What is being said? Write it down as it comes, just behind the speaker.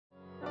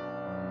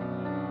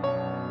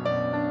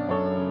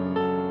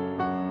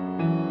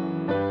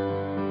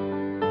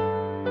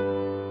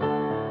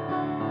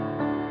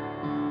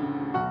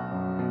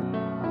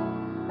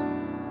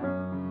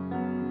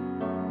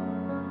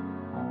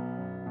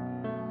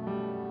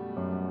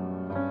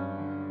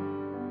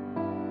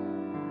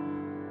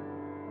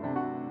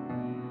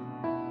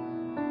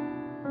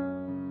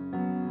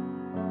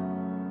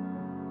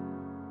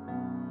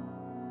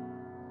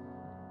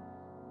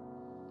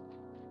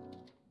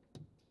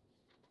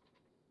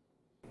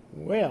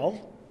Well,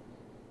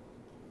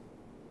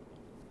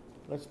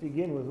 let's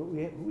begin with who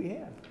we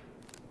have.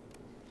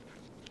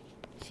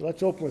 So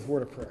let's open with a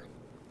word of prayer.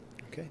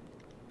 Okay?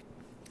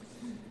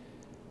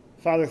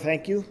 Father,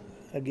 thank you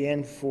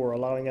again for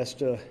allowing us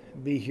to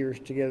be here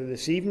together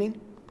this evening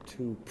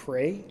to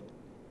pray.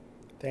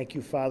 Thank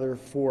you, Father,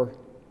 for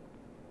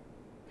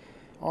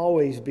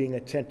always being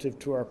attentive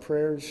to our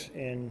prayers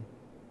and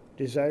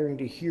desiring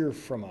to hear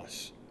from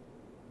us.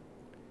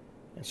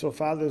 And so,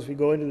 Father, as we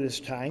go into this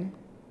time,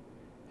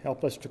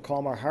 help us to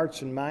calm our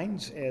hearts and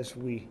minds as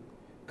we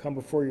come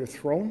before your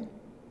throne.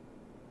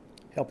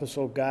 Help us,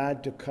 O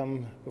God, to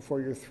come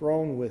before your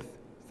throne with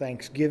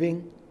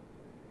thanksgiving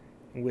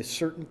and with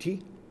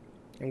certainty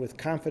and with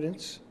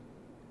confidence,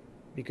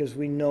 because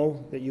we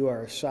know that you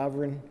are a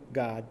sovereign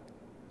God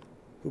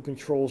who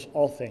controls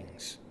all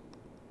things.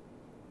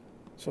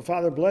 So,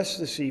 Father, bless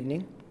this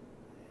evening,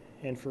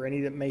 and for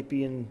any that might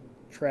be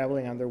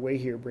traveling on their way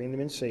here, bring them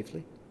in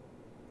safely.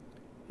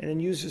 And then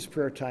use this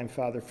prayer time,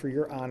 Father, for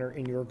your honor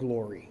and your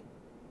glory.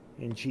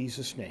 In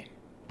Jesus' name.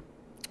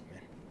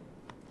 Amen.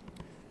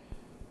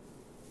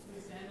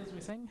 Please stand as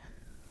we sing.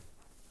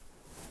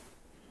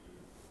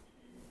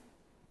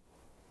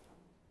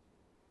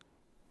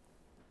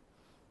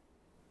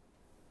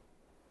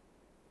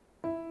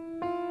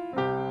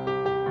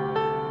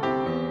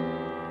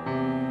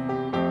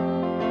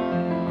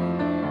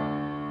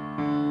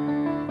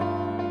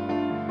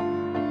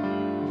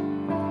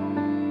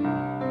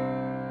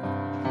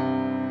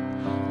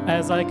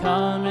 As I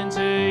come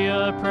into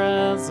your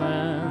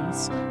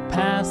presence,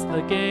 past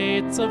the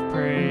gates of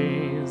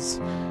praise,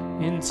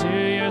 into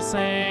your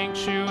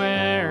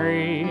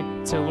sanctuary,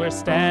 till we're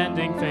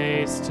standing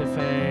face to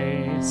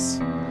face.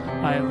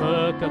 I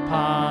look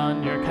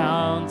upon your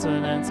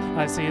countenance,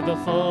 I see the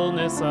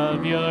fullness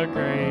of your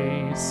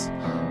grace.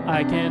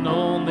 I can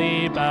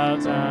only bow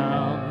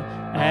down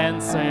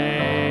and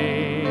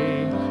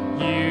say,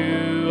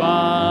 you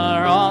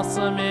are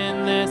awesome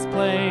in this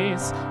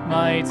place,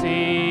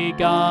 mighty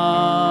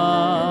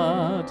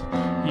God.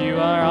 You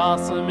are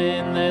awesome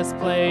in this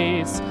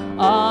place,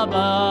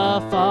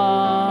 Abba,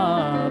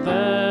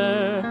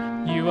 Father.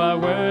 You are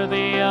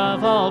worthy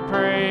of all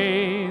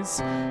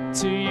praise.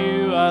 To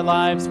you our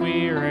lives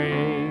we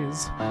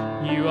raise.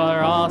 You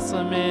are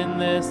awesome in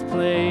this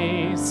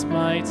place,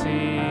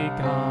 mighty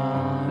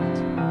God.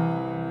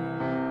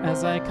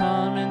 As I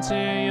come into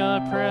your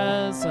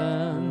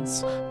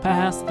presence,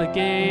 past the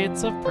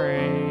gates of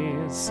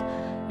praise,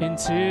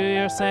 into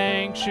your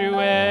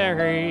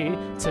sanctuary,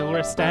 till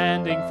we're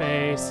standing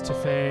face to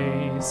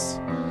face.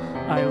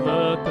 I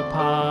look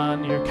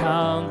upon your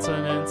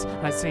countenance,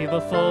 I see the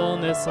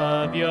fullness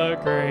of your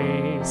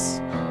grace.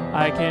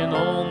 I can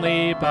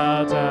only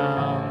bow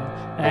down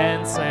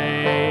and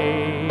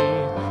say,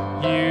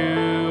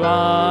 you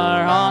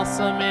are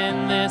awesome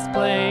in this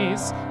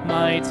place,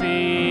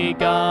 mighty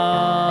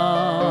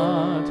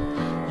God.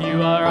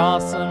 You are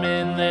awesome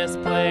in this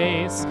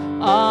place,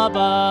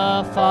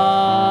 Abba,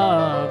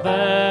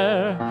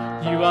 Father.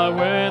 You are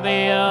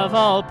worthy of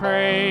all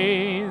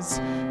praise.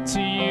 To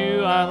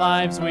you our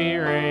lives we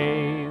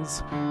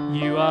raise.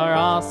 You are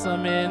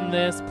awesome in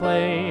this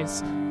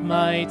place,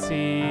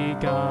 mighty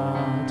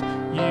God.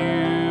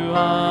 You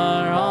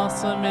are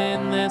awesome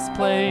in this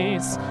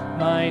place,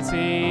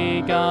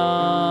 mighty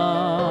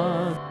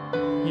God.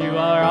 You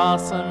are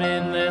awesome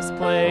in this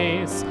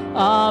place,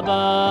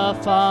 Abba,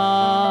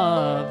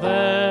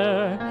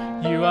 Father.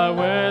 You are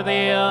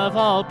worthy of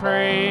all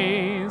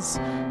praise.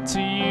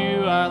 To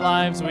you our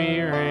lives we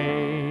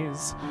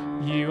raise.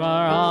 You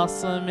are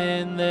awesome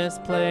in this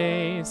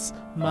place,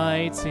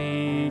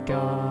 mighty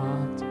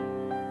God.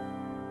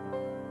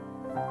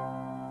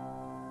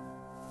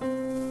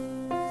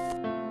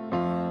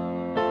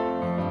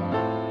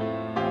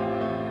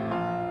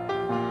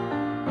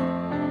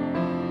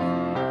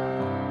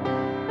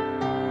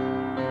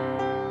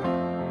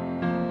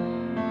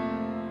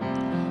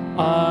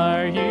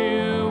 Are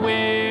you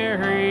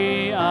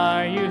weary?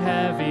 Are you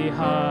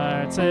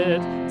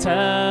heavy-hearted?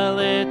 Tell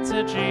it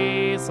to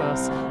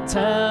Jesus.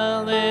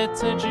 Tell it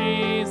to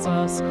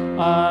Jesus.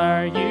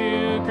 Are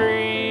you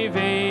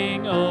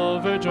grieving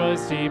over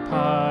joys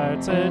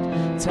departed?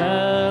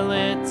 Tell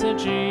it to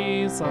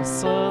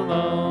Jesus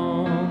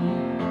alone.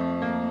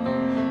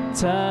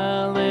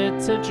 Tell it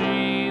to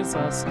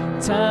Jesus.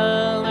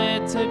 Tell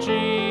it to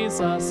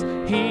Jesus.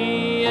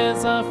 He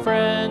is a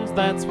friend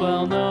that's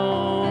well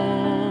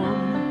known.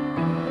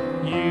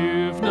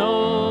 You've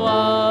no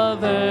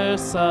other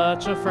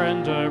such a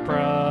friend or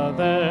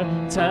brother.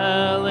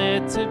 Tell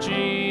it to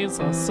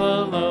Jesus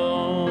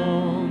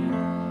alone.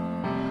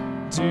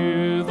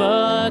 Do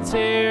the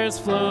tears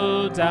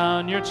flow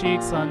down your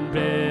cheeks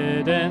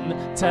unbidden?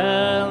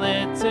 Tell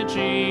it to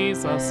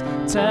Jesus.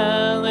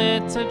 Tell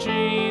it to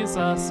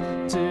Jesus.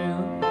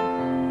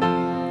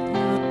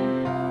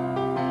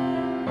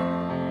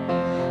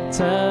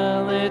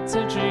 Tell it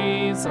to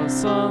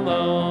Jesus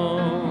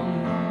alone.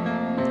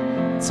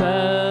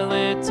 Tell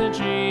it to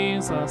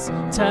Jesus.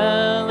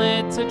 Tell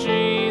it to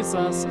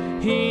Jesus.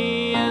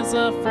 He is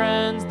a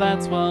friend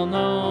that's well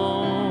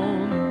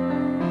known.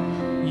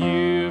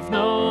 You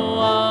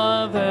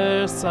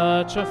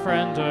such a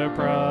friend or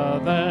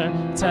brother,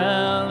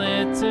 tell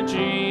it to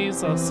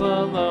Jesus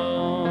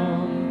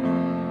alone.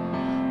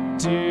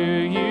 Do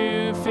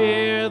you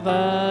fear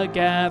the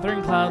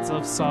gathering clouds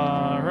of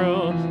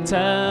sorrow?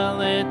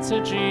 Tell it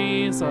to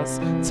Jesus,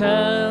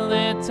 tell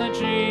it to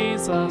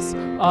Jesus.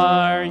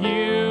 Are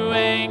you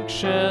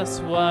anxious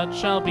what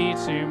shall be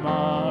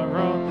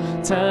tomorrow?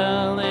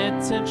 Tell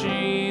it to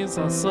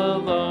Jesus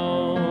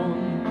alone.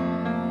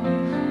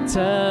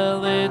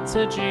 Tell it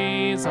to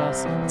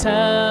Jesus,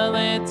 tell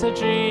it to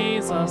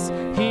Jesus.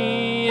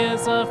 He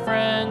is a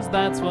friend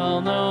that's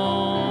well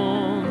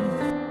known.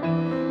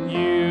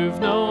 You've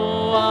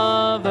no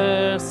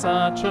other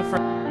such a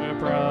friend or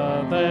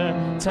brother,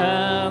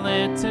 tell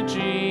it to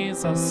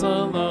Jesus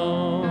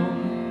alone.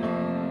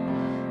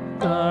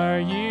 Are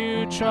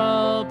you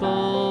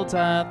troubled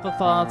at the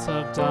thoughts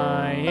of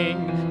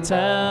dying?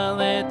 Tell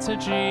it to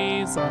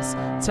Jesus,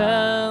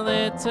 tell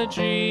it to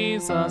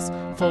Jesus.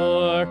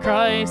 For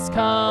Christ's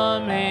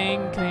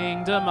coming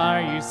kingdom are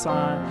you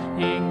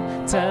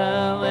sighing?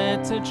 Tell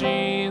it to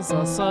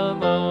Jesus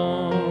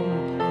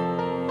alone.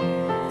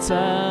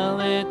 Tell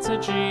it to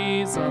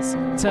Jesus,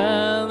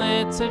 tell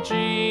it to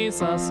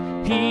Jesus.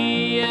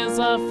 He is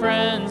a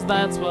friend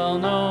that's well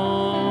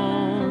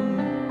known.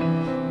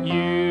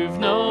 You've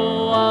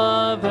no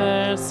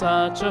other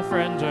such a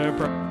friend or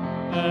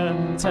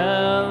brother,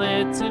 tell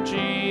it to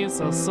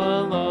Jesus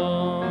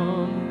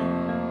alone.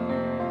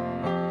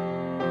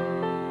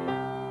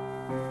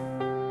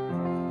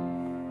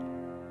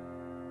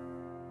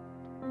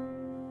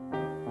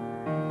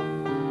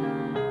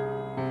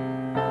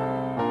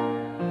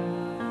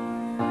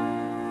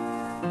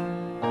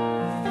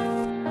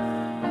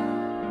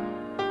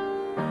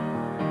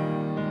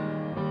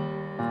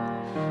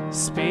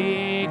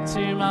 Speak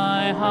to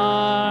my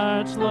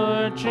heart,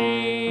 Lord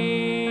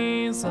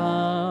Jesus.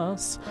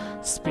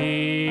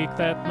 Speak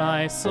that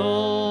my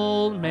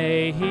soul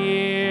may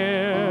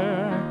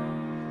hear.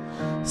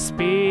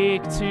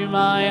 Speak to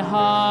my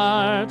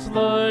heart,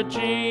 Lord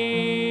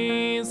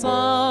Jesus.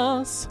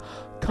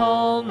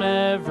 Calm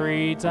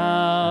every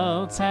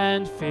doubt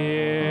and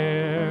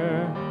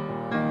fear.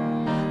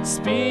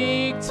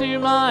 Speak to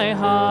my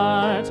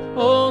heart,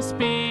 oh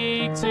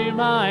speak to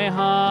my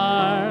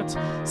heart.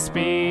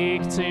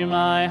 Speak to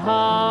my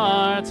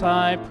heart,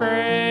 I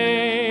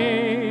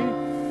pray.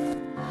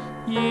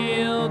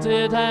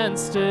 Yielded and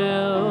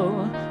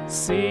still,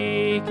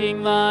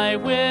 seeking thy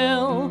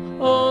will,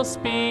 oh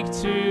speak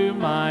to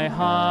my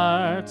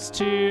heart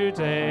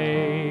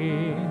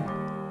today.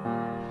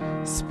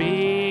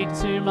 Speak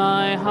to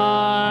my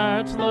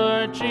heart,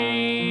 Lord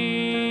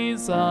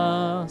Jesus.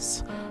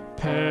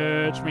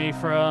 Purge me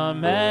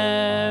from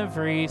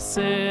every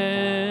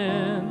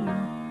sin.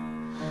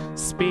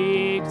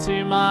 Speak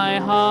to my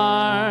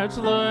heart,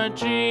 Lord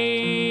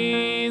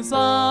Jesus.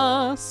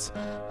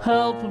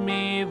 Help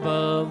me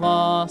the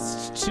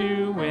lost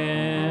to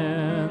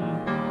win.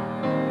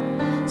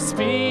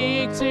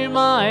 Speak to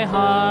my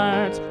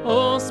heart,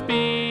 oh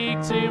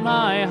speak to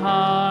my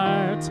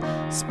heart.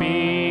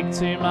 Speak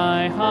to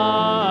my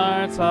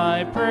heart,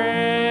 I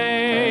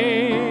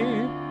pray.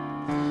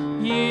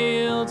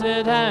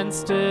 Yielded and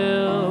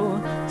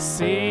still,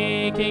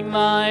 seeking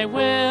thy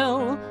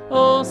will,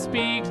 oh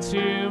speak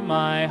to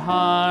my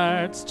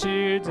heart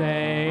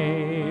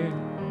today.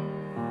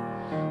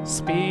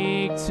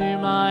 Speak to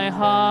my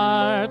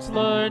heart,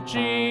 Lord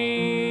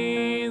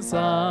Jesus.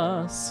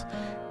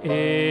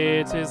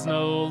 It is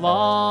no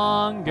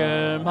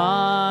longer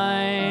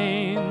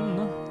mine.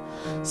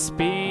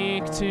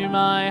 Speak to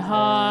my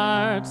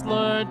heart,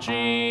 Lord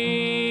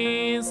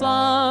Jesus.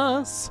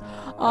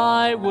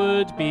 I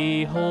would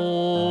be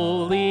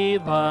wholly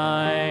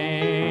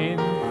thine.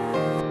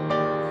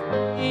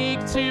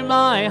 Speak to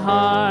my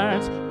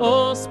heart,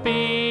 oh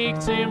speak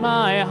to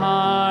my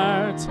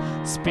heart.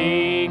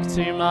 Speak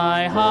to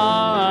my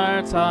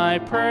heart, I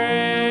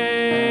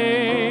pray.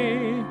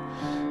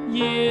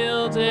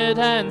 Yielded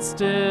and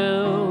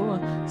still,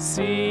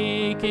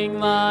 seeking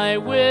thy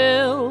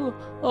will,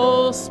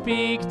 oh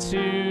speak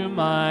to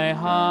my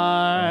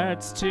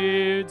heart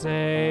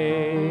today.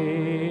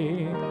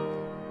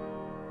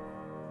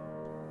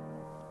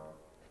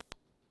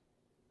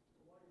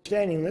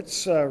 Standing,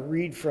 let's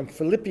read from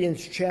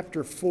Philippians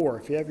chapter 4.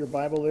 If you have your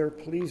Bible there,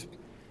 please.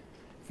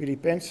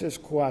 Filipenses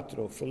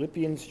 4,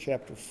 Philippians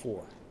chapter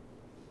 4.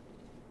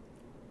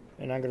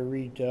 And I'm going to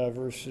read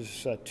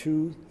verses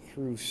 2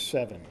 through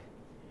 7.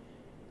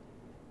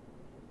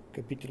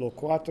 Capítulo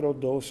 4,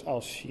 2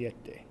 al 7.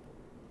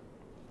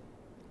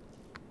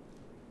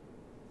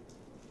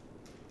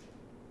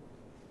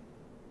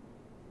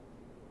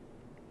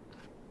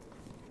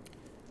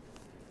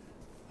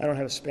 I don't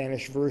have a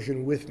Spanish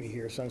version with me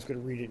here, so I'm just going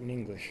to read it in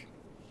English.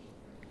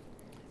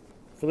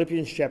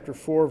 Philippians chapter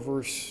 4,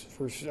 verses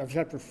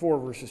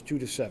 2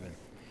 to 7.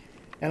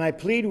 And I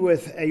plead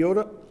with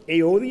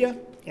Euodia,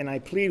 and I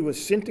plead with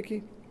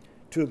Syntyche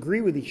to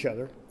agree with each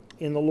other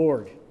in the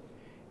Lord.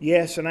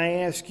 Yes, and I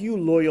ask you,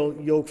 loyal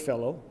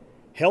yokefellow,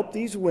 help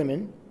these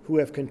women who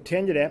have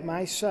contended at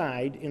my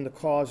side in the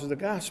cause of the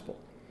gospel,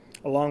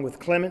 along with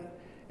Clement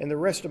and the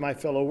rest of my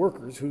fellow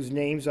workers whose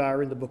names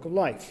are in the book of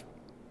life.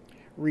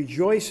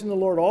 Rejoice in the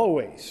Lord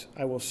always.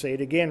 I will say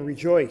it again,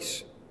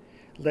 rejoice.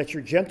 Let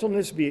your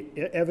gentleness be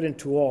evident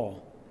to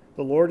all.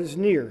 The Lord is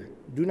near.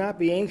 Do not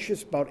be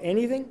anxious about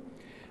anything,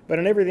 but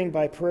in everything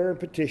by prayer and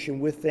petition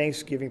with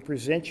thanksgiving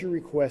present your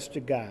requests to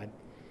God.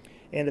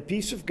 And the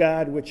peace of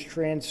God, which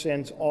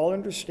transcends all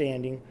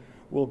understanding,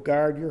 will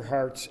guard your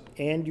hearts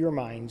and your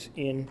minds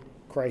in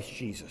Christ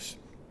Jesus.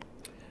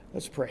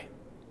 Let's pray.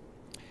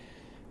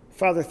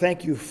 Father,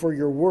 thank you for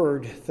your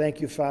word.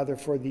 Thank you, Father,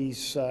 for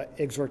these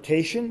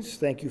exhortations.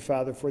 Thank you,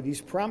 Father, for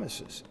these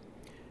promises.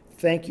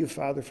 Thank you,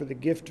 Father, for the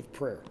gift of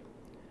prayer.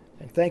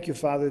 And thank you,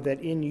 Father, that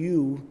in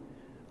you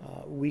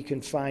we can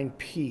find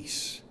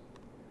peace,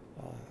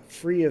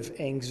 free of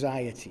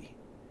anxiety,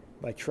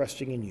 by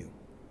trusting in you.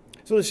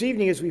 So this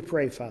evening as we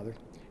pray, Father,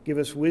 give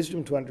us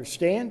wisdom to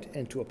understand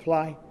and to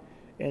apply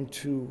and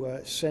to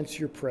sense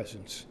your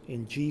presence.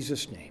 In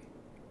Jesus' name,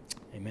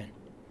 amen.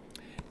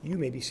 You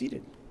may be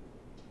seated.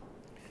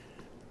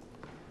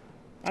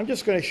 I'm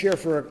just going to share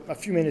for a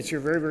few minutes here,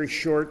 very, very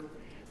short,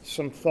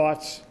 some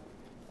thoughts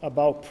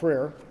about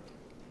prayer.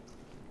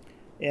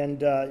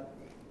 And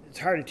it's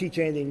hard to teach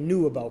anything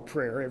new about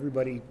prayer.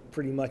 Everybody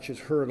pretty much has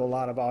heard a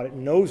lot about it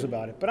and knows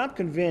about it. But I'm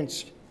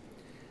convinced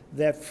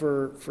that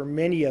for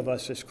many of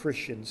us as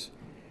Christians,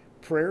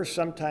 prayer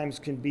sometimes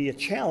can be a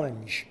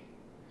challenge.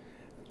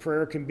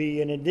 Prayer can be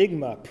an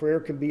enigma. Prayer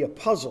can be a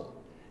puzzle.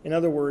 In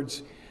other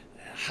words,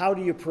 how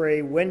do you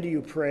pray? When do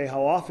you pray?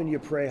 How often do you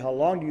pray? How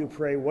long do you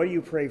pray? What do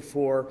you pray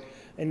for?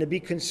 And to be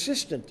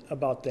consistent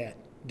about that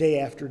day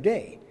after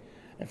day.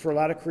 And for a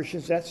lot of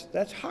Christians,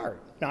 that's hard.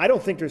 Now, I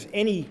don't think there's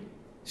any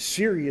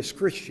serious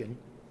Christian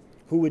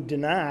who would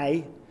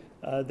deny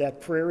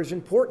that prayer is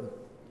important,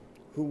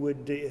 who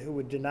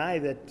would deny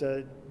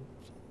that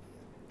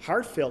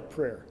heartfelt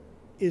prayer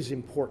is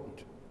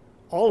important.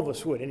 All of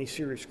us would. Any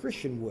serious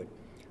Christian would.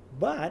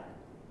 But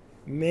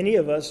many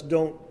of us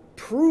don't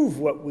prove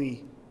what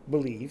we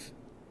believe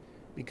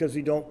because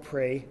we don't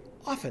pray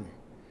often.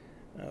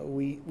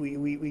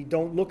 We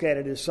don't look at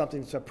it as something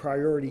that's a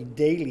priority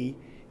daily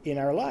in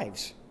our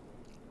lives.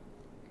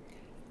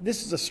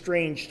 This is a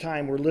strange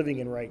time we're living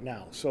in right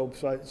now. So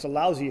it's a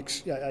lousy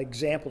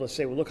example to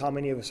say, well, look how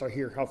many of us are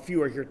here, how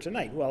few are here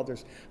tonight. Well,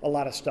 there's a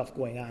lot of stuff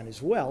going on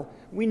as well.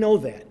 We know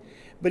that.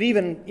 But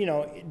even,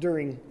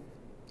 during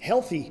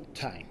healthy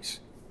times,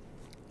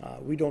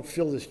 we don't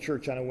fill this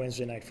church on a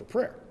Wednesday night for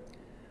prayer.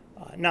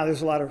 Now,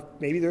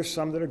 maybe there's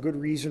some that are good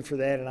reason for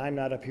that, and I'm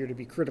not up here to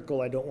be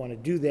critical. I don't want to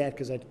do that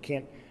because I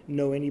can't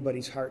know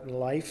anybody's heart and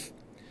life.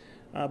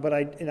 But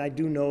I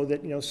do know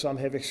that, some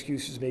have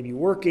excuses, maybe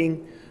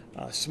working,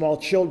 small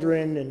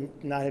children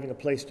and not having a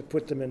place to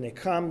put them and they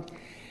come.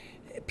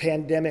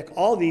 Pandemic,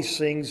 all these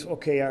things,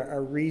 okay,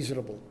 are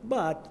reasonable.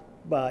 But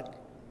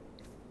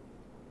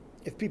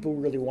if people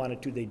really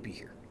wanted to, they'd be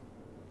here.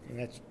 And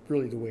that's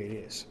really the way it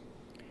is.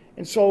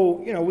 And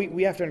so,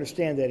 we have to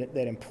understand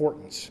that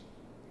importance.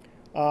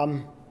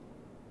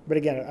 But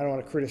again, I don't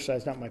want to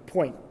criticize, not my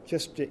point,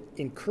 just to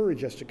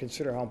encourage us to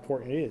consider how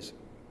important it is.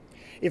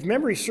 If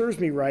memory serves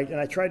me right, and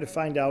I tried to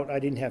find out, I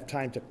didn't have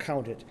time to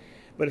count it,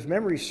 but if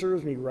memory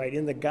serves me right,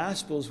 in the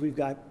Gospels we've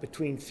got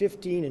between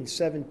 15 and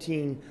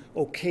 17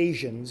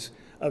 occasions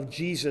of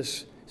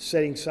Jesus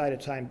setting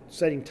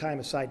time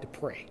aside to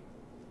pray.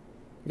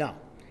 Now,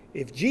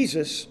 if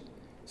Jesus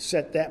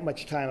set that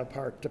much time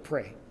apart to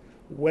pray,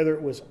 whether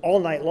it was all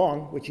night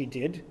long, which he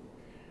did,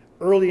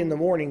 early in the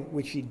morning,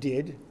 which he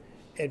did,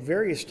 at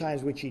various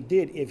times, which he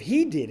did, if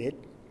he did it,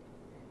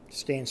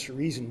 stands to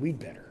reason we'd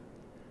better.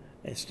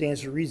 And it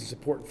stands to reason it's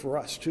important for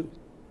us too.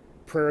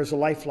 Prayer is a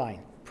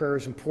lifeline. Prayer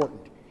is important.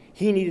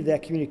 He needed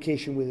that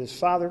communication with his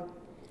Father.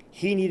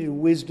 He needed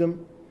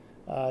wisdom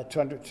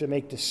to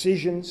make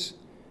decisions,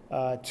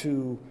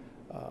 to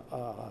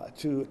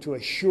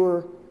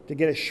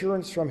get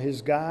assurance from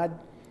his God,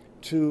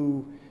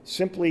 to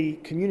simply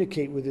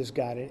communicate with his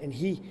God. And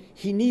he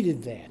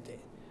needed that.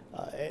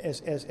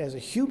 As a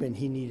human,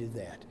 he needed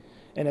that.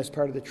 And as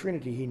part of the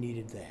Trinity, he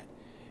needed that.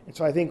 And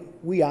so I think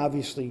we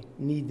obviously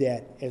need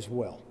that as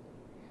well.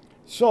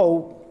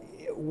 So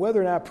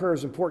whether or not prayer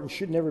is important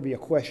should never be a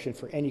question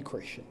for any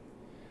Christian.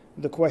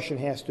 The question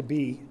has to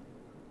be,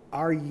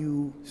 are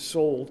you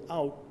sold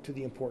out to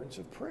the importance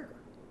of prayer?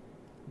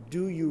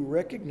 Do you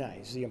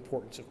recognize the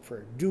importance of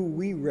prayer? Do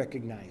we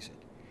recognize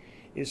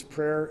it? Is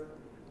prayer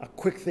a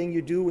quick thing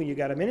you do when you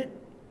got a minute?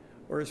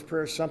 Or is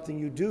prayer something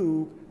you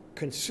do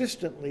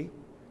consistently,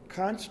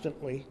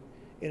 constantly,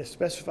 in a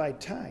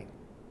specified time?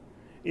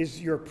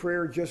 Is your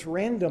prayer just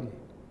random?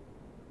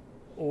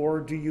 Or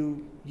do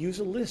you use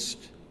a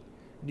list?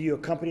 Do you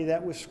accompany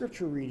that with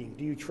scripture reading?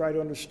 Do you try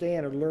to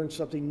understand or learn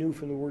something new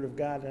from the Word of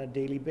God on a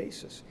daily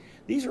basis?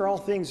 These are all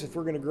things, if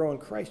we're going to grow in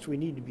Christ, we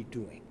need to be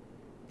doing.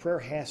 Prayer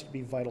has to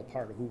be a vital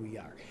part of who we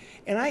are.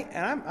 And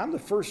I'm the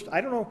first,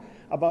 I don't know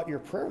about your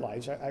prayer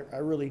lives, I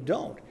really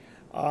don't.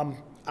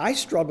 I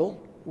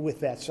struggle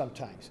with that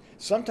sometimes.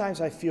 Sometimes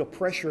I feel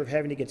pressure of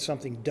having to get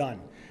something done.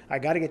 I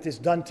got to get this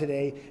done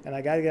today, and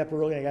I got to get up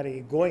early, and I got to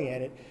get going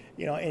at it,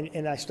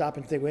 and I stop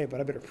and think, wait, but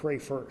I better pray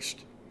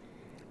first.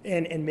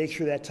 and make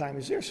sure that time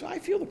is there. So I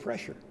feel the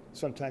pressure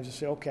sometimes to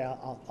say, okay,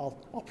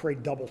 I'll pray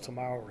double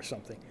tomorrow or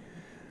something.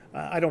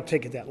 I don't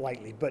take it that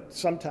lightly, but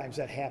sometimes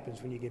that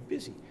happens when you get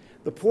busy.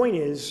 The point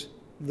is,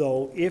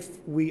 though, if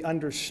we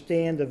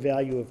understand the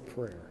value of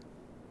prayer,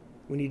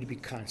 we need to be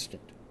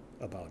constant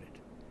about it.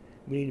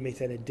 We need to make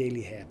that a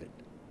daily habit,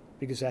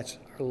 because that's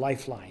our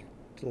lifeline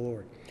to the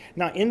Lord.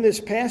 Now, in this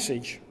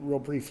passage, real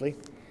briefly,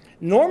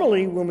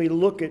 normally when we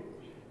look at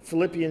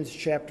Philippians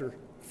chapter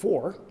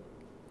 4,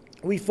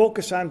 we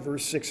focus on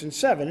verse 6 and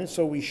 7, and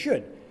so we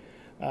should.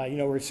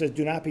 Where it says,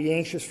 do not be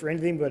anxious for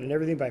anything, but in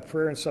everything by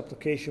prayer and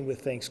supplication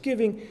with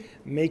thanksgiving,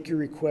 make your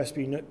requests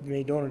be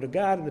made known unto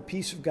God, and the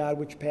peace of God,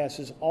 which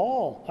passes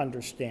all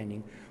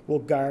understanding, will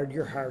guard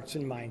your hearts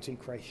and minds in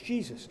Christ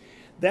Jesus.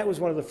 That was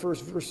one of the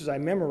first verses I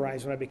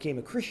memorized when I became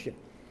a Christian,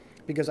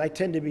 because I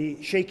tend to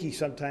be shaky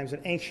sometimes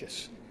and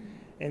anxious.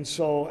 And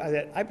so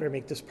I better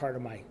make this part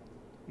of my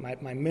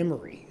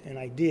memory, and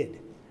I did.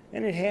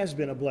 And it has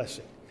been a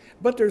blessing.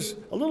 But there's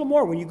a little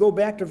more when you go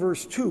back to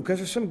verse 2, because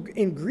there's some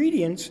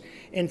ingredients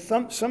and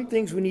some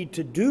things we need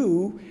to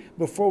do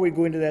before we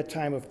go into that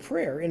time of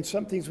prayer, and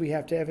some things we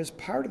have to have as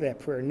part of that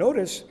prayer.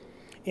 Notice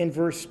in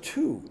verse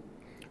 2,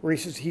 where he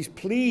says he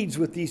pleads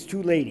with these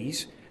two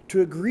ladies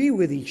to agree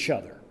with each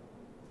other.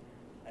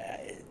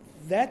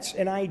 That's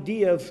an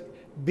idea of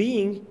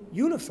being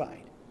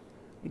unified.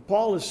 And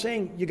Paul is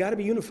saying you got to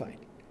be unified.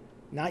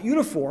 Not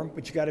uniform,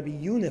 but you got to be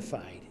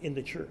unified in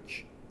the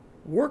church.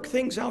 Work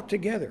things out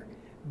together.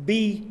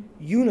 Be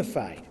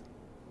unified.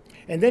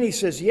 And then he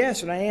says,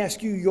 yes, and I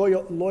ask you,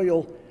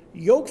 loyal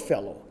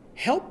yokefellow,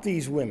 help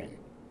these women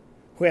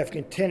who have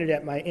contended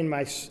at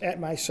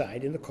my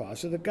side in the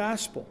cause of the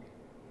gospel.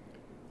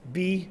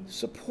 Be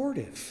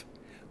supportive.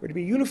 We're to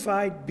be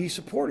unified, be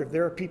supportive.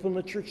 There are people in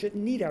the church that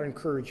need our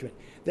encouragement,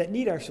 that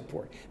need our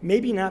support.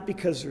 Maybe not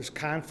because there's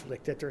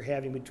conflict that they're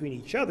having between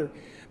each other,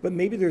 but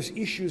maybe there's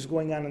issues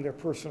going on in their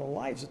personal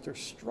lives that they're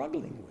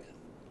struggling with.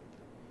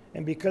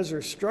 And because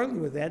they're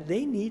struggling with that,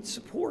 they need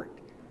support,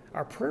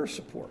 our prayer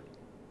support,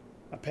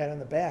 a pat on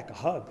the back, a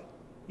hug,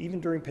 even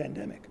during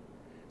pandemic,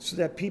 so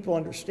that people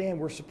understand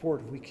we're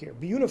supportive, we care.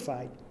 Be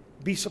unified,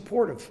 be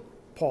supportive,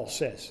 Paul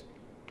says.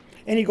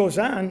 And he goes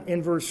on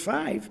in verse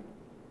 5,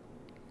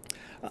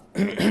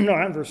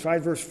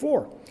 verse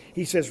 4.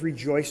 He says,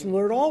 rejoice in the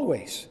Lord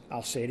always.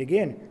 I'll say it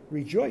again,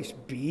 rejoice,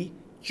 be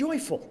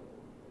joyful,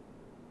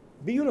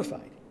 be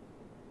unified,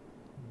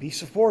 be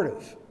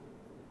supportive,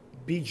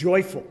 be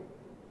joyful.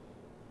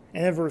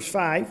 And in verse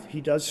 5,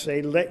 he does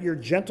say, let your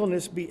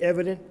gentleness be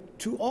evident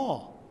to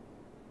all.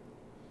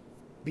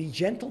 Be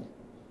gentle.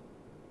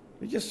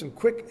 There's just some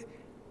quick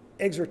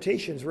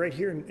exhortations right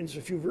here in just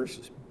a few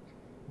verses.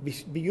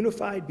 Be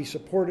unified, be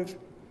supportive,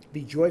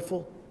 be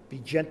joyful, be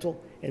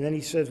gentle. And then he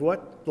says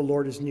what? The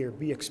Lord is near.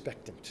 Be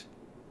expectant.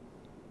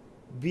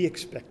 Be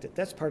expectant.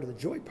 That's part of the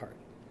joy part.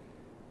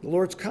 The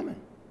Lord's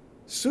coming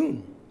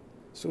soon.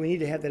 So we need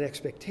to have that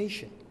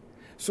expectation.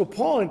 So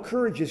Paul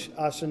encourages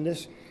us in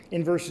this,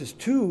 in verses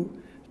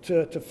 2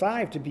 to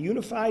 5, to be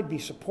unified, be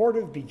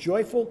supportive, be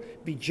joyful,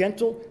 be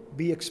gentle,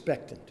 be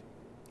expectant.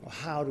 Well,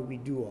 how do we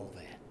do all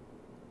that?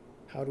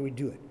 How do we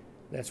do it?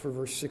 That's where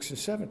verse 6 and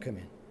 7 come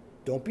in.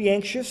 Don't be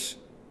anxious.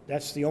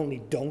 That's the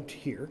only don't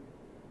here,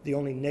 the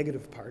only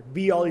negative part.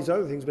 Be all these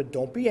other things, but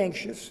don't be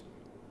anxious.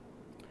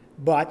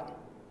 But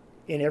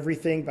in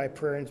everything, by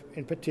prayer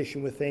and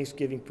petition with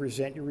thanksgiving,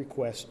 present your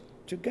request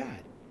to God.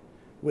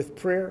 With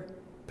prayer,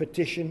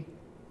 petition,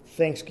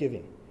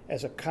 thanksgiving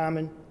as a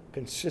common,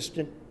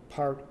 consistent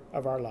part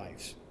of our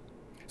lives.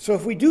 So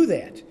if we do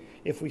that,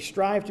 if we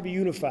strive to be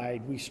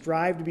unified, we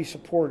strive to be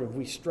supportive,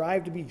 we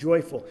strive to be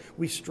joyful,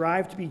 we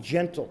strive to be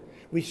gentle,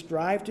 we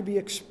strive to be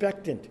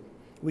expectant,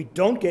 we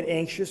don't get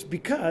anxious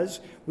because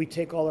we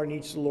take all our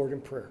needs to the Lord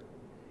in prayer.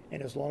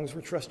 And as long as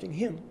we're trusting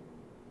Him,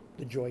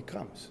 the joy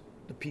comes,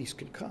 the peace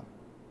can come.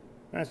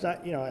 And it's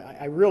not,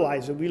 I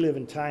realize that we live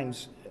in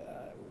times,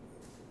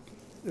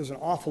 there's an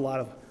awful lot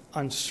of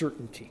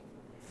uncertainty,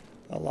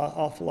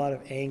 awful lot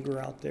of anger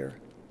out there,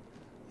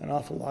 an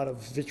awful lot of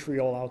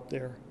vitriol out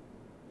there,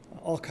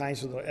 all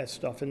kinds of that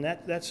stuff. And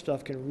that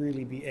stuff can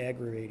really be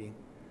aggravating.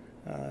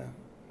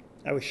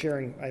 I was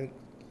sharing, I think,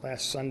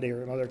 last Sunday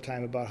or another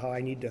time about how I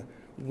need to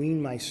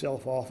wean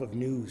myself off of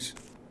news,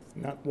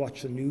 not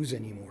watch the news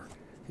anymore.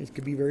 It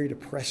could be very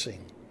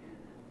depressing.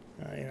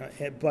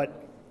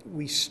 But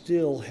we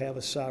still have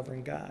a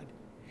sovereign God.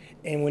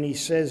 And when He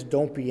says,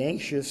 don't be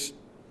anxious,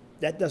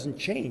 that doesn't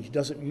change.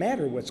 Doesn't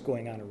matter what's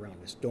going on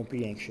around us. Don't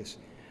be anxious.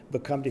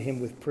 But come to Him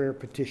with prayer,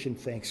 petition,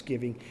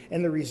 thanksgiving.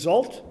 And the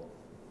result?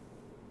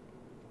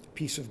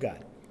 Peace of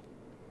God.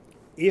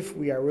 If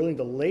we are willing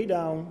to lay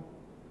down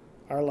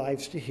our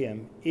lives to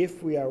Him,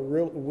 if we are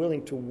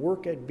willing to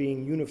work at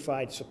being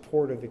unified,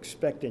 supportive,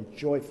 expectant,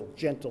 joyful,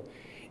 gentle,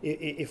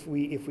 if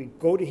we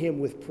go to Him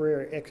with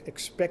prayer,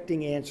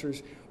 expecting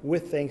answers,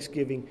 with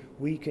thanksgiving,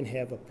 we can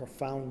have a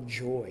profound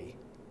joy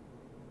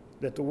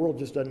that the world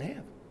just doesn't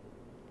have,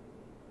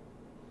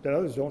 that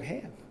others don't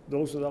have.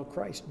 Those without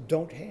Christ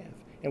don't have.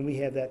 And we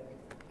have that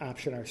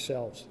option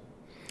ourselves.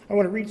 I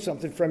want to read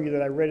something from you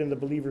that I read in the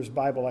Believer's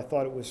Bible. I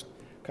thought it was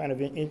kind of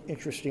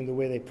interesting the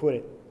way they put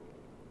it.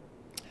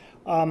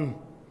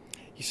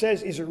 He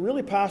says, is it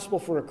really possible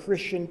for a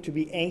Christian to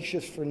be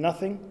anxious for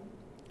nothing?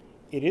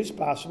 It is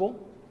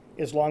possible,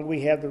 as long as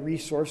we have the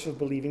resource of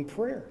believing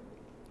prayer.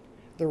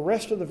 The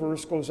rest of the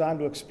verse goes on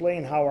to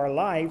explain how our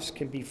lives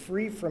can be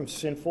free from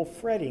sinful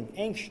fretting,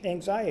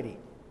 anxiety.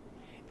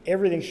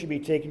 Everything should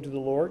be taken to the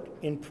Lord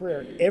in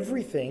prayer.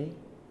 Everything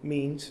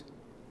means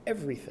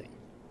everything.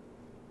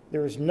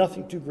 There is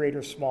nothing too great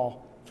or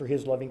small for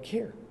his loving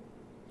care.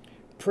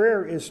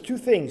 Prayer is two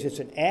things. It's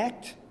an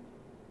act,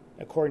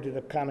 according to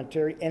the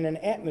commentary, and an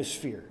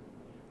atmosphere.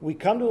 We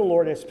come to the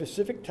Lord at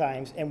specific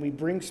times and we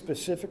bring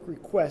specific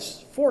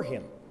requests for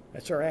him.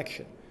 That's our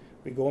action.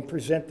 We go and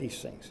present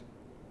these things.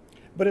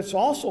 But it's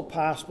also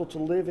possible to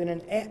live in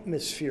an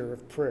atmosphere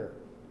of prayer.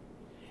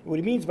 What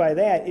he means by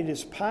that, it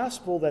is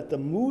possible that the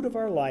mood of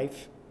our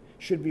life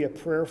should be a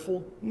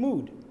prayerful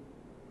mood.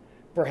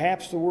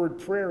 Perhaps the word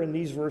prayer in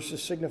these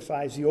verses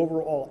signifies the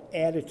overall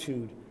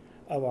attitude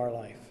of our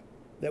life,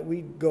 that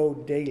we go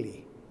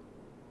daily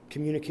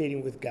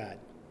communicating with God.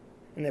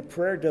 And that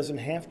prayer doesn't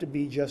have to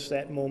be just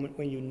that moment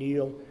when you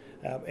kneel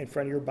in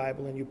front of your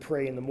Bible and you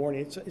pray in the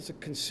morning. It's a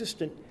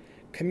consistent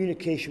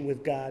communication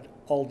with God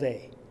all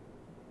day,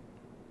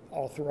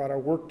 all throughout our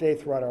workday,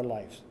 throughout our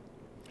lives.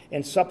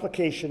 And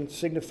supplication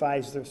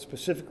signifies the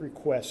specific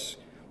requests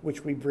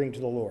which we bring to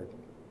the Lord.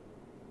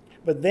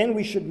 But then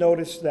we should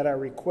notice that our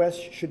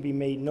requests should be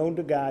made known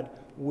to God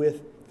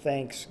with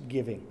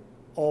thanksgiving,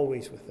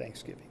 always with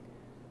thanksgiving.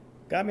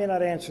 God may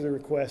not answer the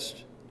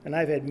request, and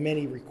I've had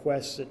many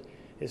requests that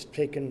has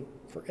taken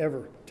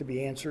forever to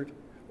be answered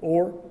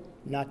or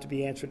not to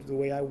be answered the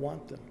way I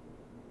want them.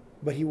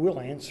 But he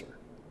will answer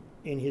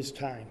in his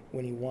time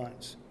when he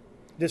wants.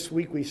 This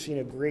week we've seen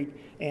a great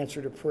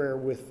answer to prayer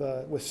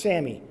with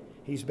Sammy.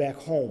 He's back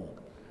home.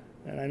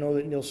 And I know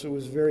that Nilsa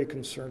was very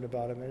concerned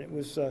about him, and it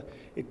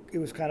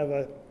was kind of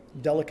a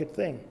delicate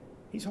thing.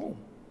 He's home.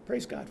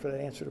 Praise God for that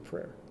answer to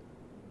prayer.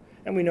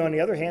 And we know, on the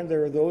other hand,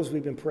 there are those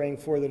we've been praying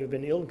for that have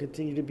been ill and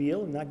continue to be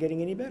ill and not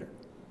getting any better.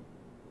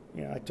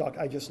 You know,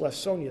 I just left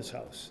Sonia's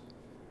house,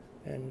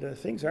 and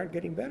things aren't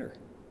getting better.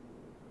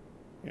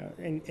 You know,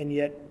 and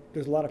yet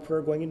there's a lot of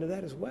prayer going into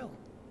that as well.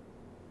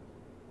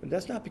 But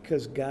that's not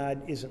because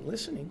God isn't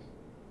listening.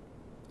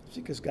 It's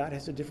because God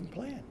has a different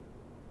plan,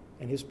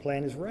 and his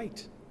plan is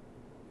right.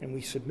 And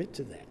we submit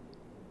to that.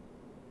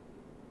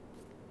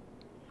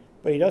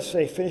 But he does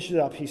say, finishes it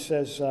up, he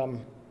says,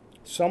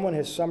 someone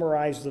has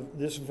summarized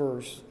this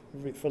verse,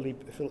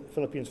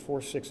 Philippians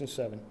 4, 6, and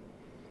 7,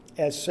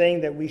 as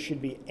saying that we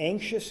should be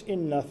anxious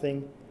in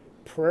nothing,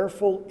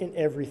 prayerful in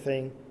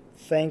everything,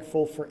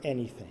 thankful for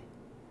anything.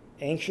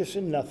 Anxious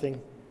in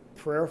nothing,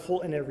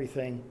 prayerful in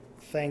everything,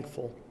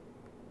 thankful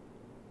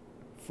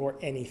for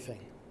anything,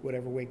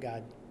 whatever way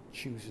God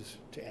chooses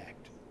to act.